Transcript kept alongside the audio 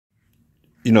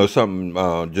You know, something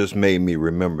just made me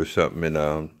remember something,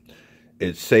 and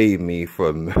it saved me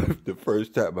from the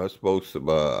first time I spoke some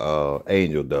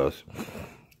angel dust.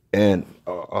 And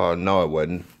no, it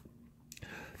wasn't.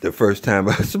 The first time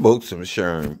I smoked some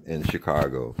Sherm in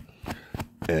Chicago,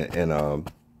 and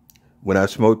when I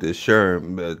smoked this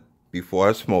Sherm, before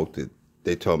I smoked it,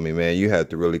 they told me, man, you have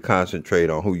to really concentrate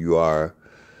on who you are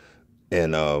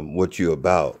and what you're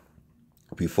about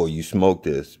before you smoke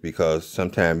this, because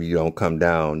sometimes you don't come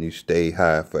down, you stay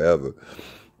high forever.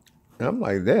 And I'm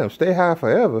like, damn, stay high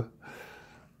forever.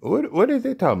 What is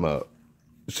they talking about?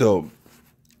 So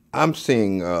I'm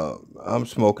seeing, I'm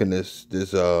smoking this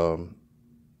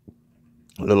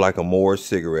look like a Moore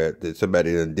cigarette that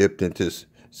somebody done dipped into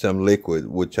some liquid,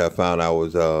 which I found out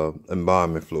was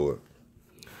embalming fluid.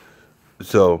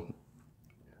 So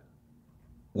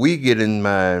we get in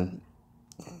mind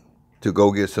to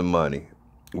go get some money.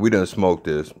 We done smoked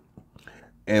this,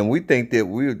 and we think that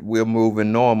we're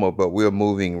moving normal, but we're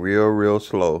moving real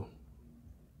slow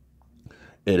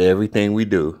at everything we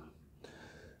do.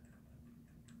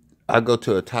 I go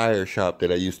to a tire shop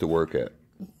that I used to work at.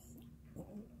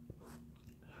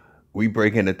 We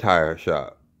break in the tire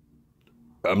shop.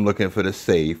 I'm looking for the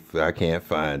safe. I can't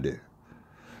find it.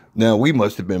 Now, we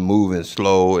must have been moving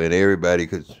slow, and everybody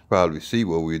could probably see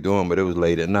what we were doing, but it was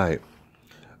late at night.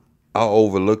 I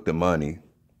overlooked the money.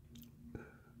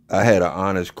 I had an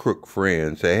honest crook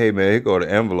friend say, hey, man, here go the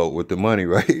envelope with the money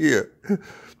right here.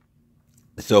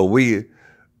 So we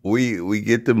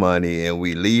get the money, and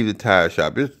we leave the tire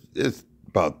shop. It's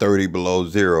about 30 below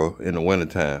zero in the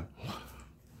wintertime.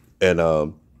 And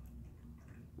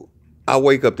I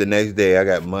wake up the next day, I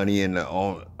got money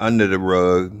under the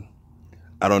rug.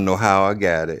 I don't know how I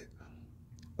got it.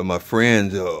 But my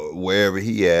friends, wherever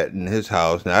he at in his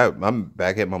house, now I'm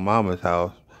back at my mama's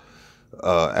house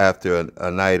after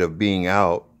a night of being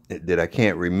out that I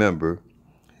can't remember.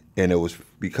 And it was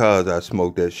because I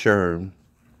smoked that Sherm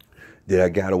that I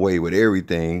got away with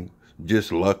everything,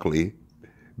 just luckily.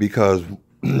 Because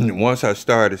once I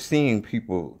started seeing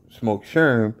people smoke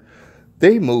Sherm,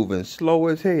 they moving slow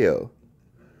as hell.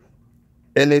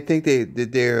 And they think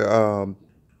that they're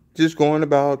just going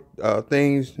about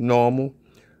things normal.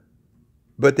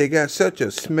 But they got such a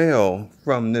smell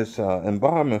from this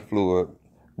embalming fluid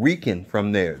reeking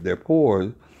from their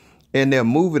pores, and they're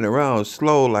moving around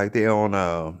slow like they're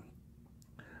on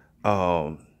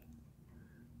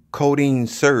codeine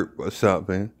syrup or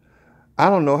something. I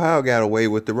don't know how I got away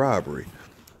with the robbery.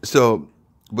 So,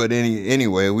 but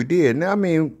anyway, we did. Now, I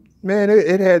mean, man,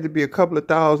 it had to be a couple of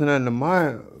thousand under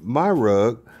my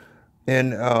rug,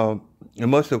 and it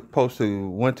must have supposed to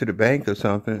went to the bank or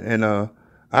something, and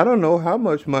I don't know how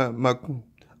much my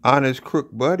honest crook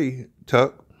buddy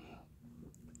took,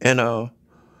 and so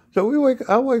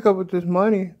I wake up with this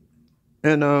money,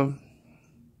 and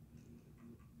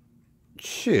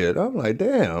shit, I'm like,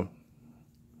 damn.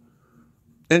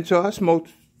 And so I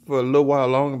smoked for a little while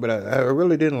longer, but I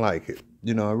really didn't like it.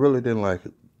 You know, I really didn't like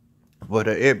it. But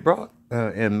it brought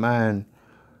in mind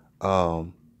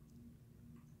the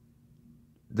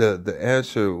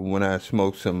answer when I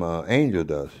smoked some angel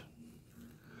dust.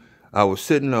 I was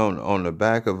sitting on the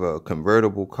back of a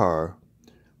convertible car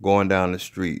going down the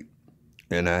street,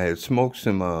 and I had smoked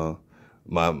some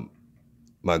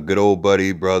my good old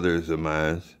buddy brothers of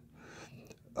mine,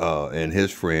 and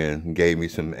his friend gave me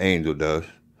some angel dust,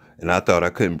 and I thought I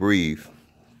couldn't breathe.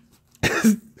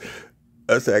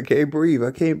 I said, I can't breathe.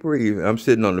 I'm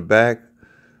sitting on the back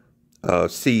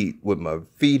seat with my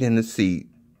feet in the seat,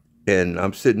 and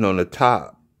I'm sitting on the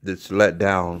top that's let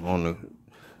down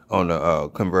on the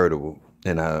convertible,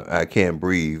 and I can't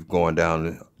breathe going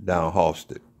down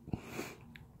Halsted.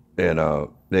 And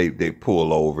they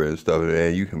pull over and stuff,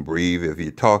 and you can breathe. If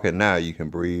you're talking now, you can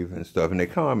breathe and stuff, and they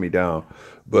calm me down.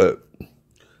 But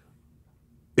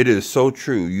it is so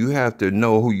true. You have to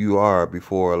know who you are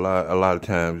before a lot of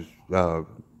times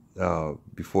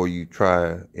before you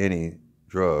try any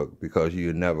drug, because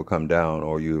you never come down,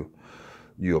 or you'll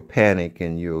panic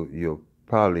and you'll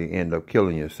probably end up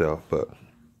killing yourself.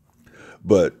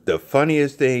 But the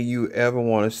funniest thing you ever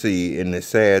want to see, and it's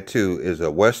sad too, is a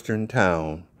western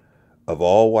town of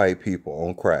all white people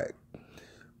on crack.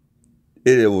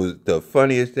 It was the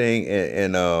funniest thing,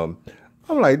 and I'm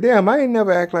like, damn, I ain't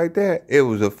never act like that. It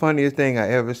was the funniest thing I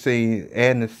ever seen,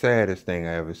 and the saddest thing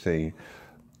I ever seen.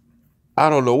 I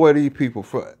don't know where these people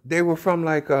from. They were from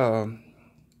like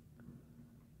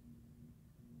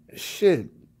shit.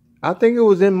 I think it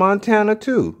was in Montana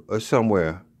too, or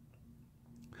somewhere.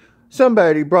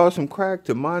 Somebody brought some crack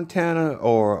to Montana,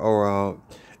 or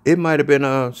it might have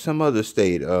been some other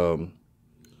state up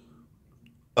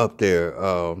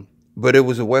there. but it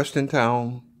was a western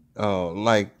town,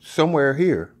 like somewhere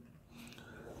here,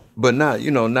 but not,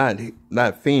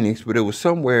 not Phoenix, but it was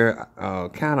somewhere,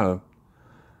 kind of,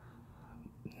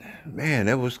 man,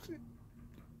 it was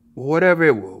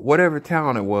whatever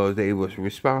town it was. They was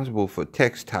responsible for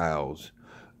textiles,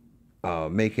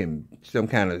 making some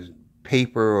kind of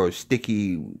paper or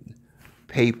sticky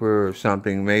paper or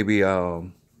something. Maybe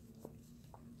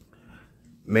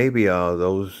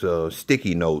those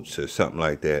sticky notes or something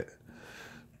like that.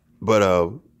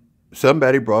 But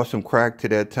somebody brought some crack to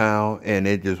that town, and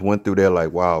it just went through there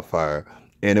like wildfire.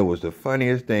 And it was the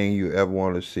funniest thing you ever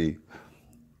want to see.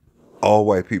 All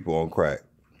white people on crack.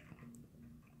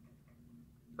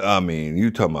 I mean,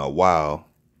 you talking about wow.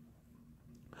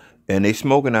 And they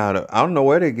smoking out of, I don't know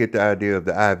where they get the idea of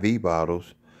the IV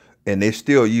bottles. And they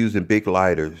still using big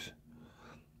lighters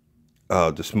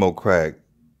to smoke crack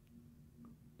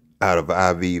out of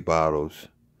IV bottles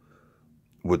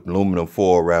with aluminum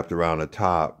foil wrapped around the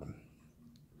top.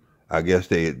 I guess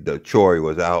the Chory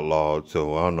was outlawed,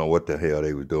 so I don't know what the hell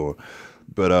they were doing.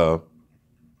 But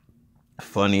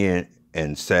funny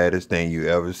and saddest thing you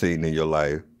ever seen in your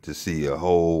life, to see a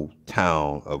whole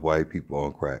town of white people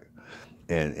on crack.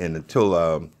 And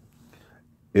until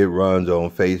it runs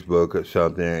on Facebook or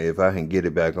something, if I can get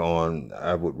it back on,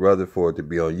 I would rather for it to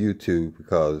be on YouTube,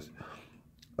 because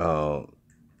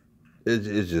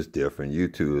it's just different.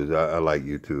 YouTube is, I like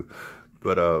YouTube.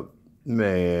 But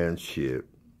man, shit.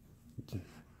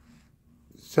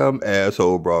 Some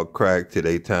asshole brought crack to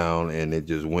their town, and it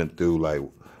just went through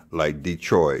like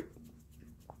Detroit,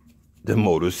 the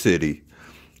Motor City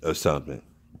or something.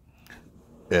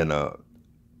 And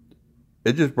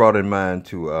it just brought in mind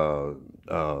to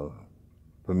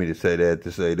for me to say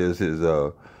this is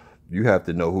you have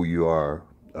to know who you are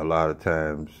a lot of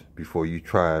times before you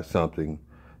try something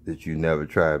that you never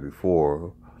tried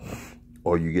before,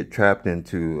 or you get trapped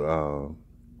into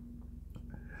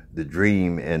the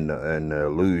dream and the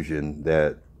illusion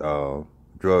that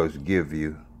drugs give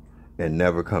you and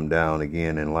never come down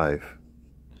again in life.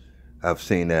 I've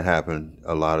seen that happen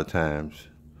a lot of times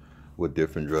with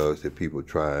different drugs that people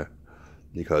try,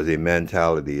 because their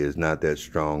mentality is not that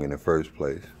strong in the first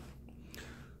place.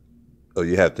 So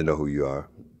you have to know who you are.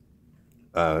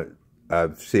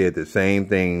 I've said the same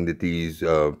thing that these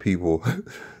people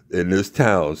in this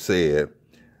town said,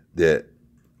 that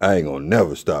I ain't gonna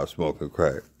never stop smoking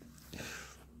crack.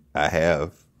 I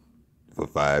have for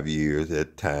 5 years at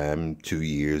a time, 2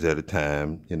 years at a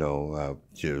time. I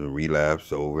just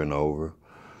relapse over and over.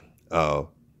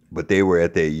 But they were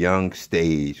at their young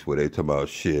stage where they talking about,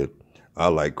 shit, I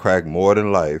like crack more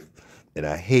than life, and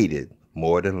I hate it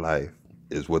more than life,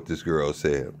 is what this girl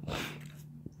said.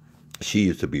 She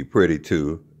used to be pretty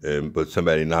too, but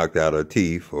somebody knocked out her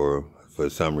teeth for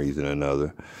some reason or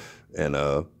another. And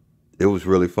it was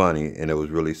really funny, and it was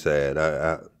really sad.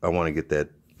 I want to get that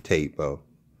tape.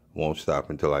 Won't stop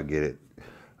until I get it.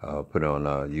 Put it on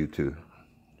YouTube.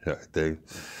 I think.